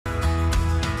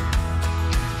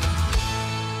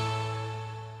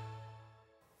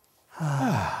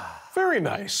Very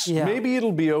nice. Yeah. Maybe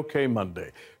it'll be okay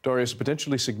Monday. Darius, a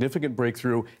potentially significant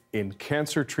breakthrough in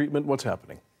cancer treatment. What's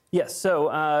happening? Yes,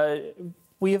 so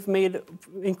we have made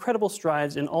incredible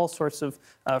strides in all sorts of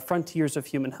frontiers of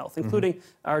human health, including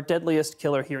our deadliest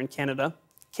killer here in Canada,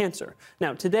 cancer.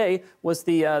 Now, today was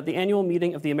the annual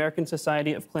meeting of the American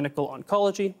Society of Clinical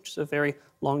Oncology, which is a very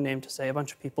long name to say, a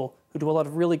bunch of people who do a lot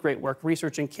of really great work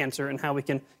researching cancer and how we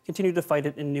can continue to fight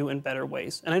it in new and better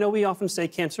ways. And I know we often say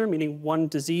cancer, meaning one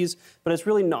disease, but it's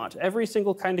really not. Every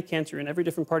single kind of cancer in every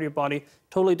different part of your body,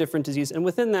 totally different disease. And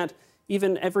within that,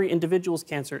 even every individual's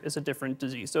cancer is a different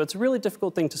disease. So it's a really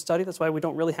difficult thing to study. That's why we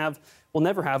don't really have, we'll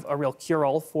never have a real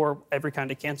cure-all for every kind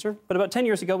of cancer. But about 10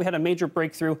 years ago, we had a major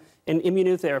breakthrough in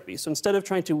immunotherapy. So instead of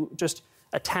trying to just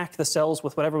attack the cells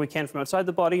with whatever we can from outside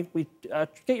the body, we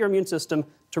get your immune system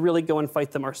to really go and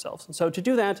fight them ourselves. And so to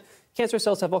do that, cancer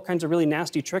cells have all kinds of really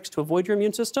nasty tricks to avoid your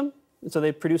immune system. And so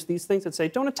they produce these things that say,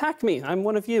 don't attack me, I'm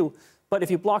one of you. But if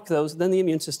you block those, then the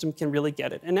immune system can really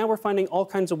get it. And now we're finding all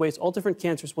kinds of ways, all different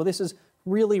cancers. Well, this is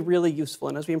really, really useful.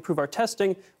 And as we improve our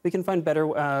testing, we can find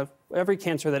better every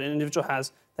cancer that an individual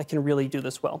has that can really do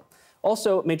this well.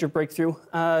 Also, major breakthrough,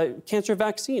 cancer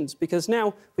vaccines, because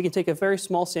now we can take a very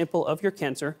small sample of your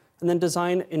cancer and then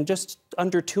design in just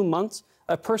under 2 months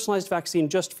a personalized vaccine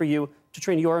just for you to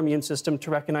train your immune system to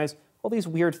recognize all these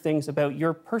weird things about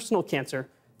your personal cancer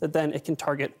that then it can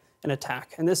target and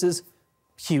attack. And this is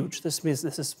huge. This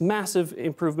is massive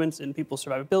improvements in people's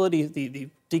survivability, the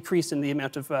decrease in the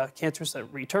amount of cancers that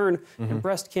return in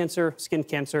breast cancer, skin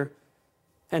cancer,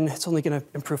 and it's only going to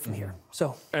improve from here.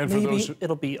 So maybe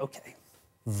it'll be okay.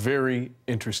 Very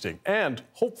interesting and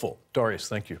hopeful. Darius,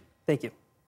 thank you. Thank you.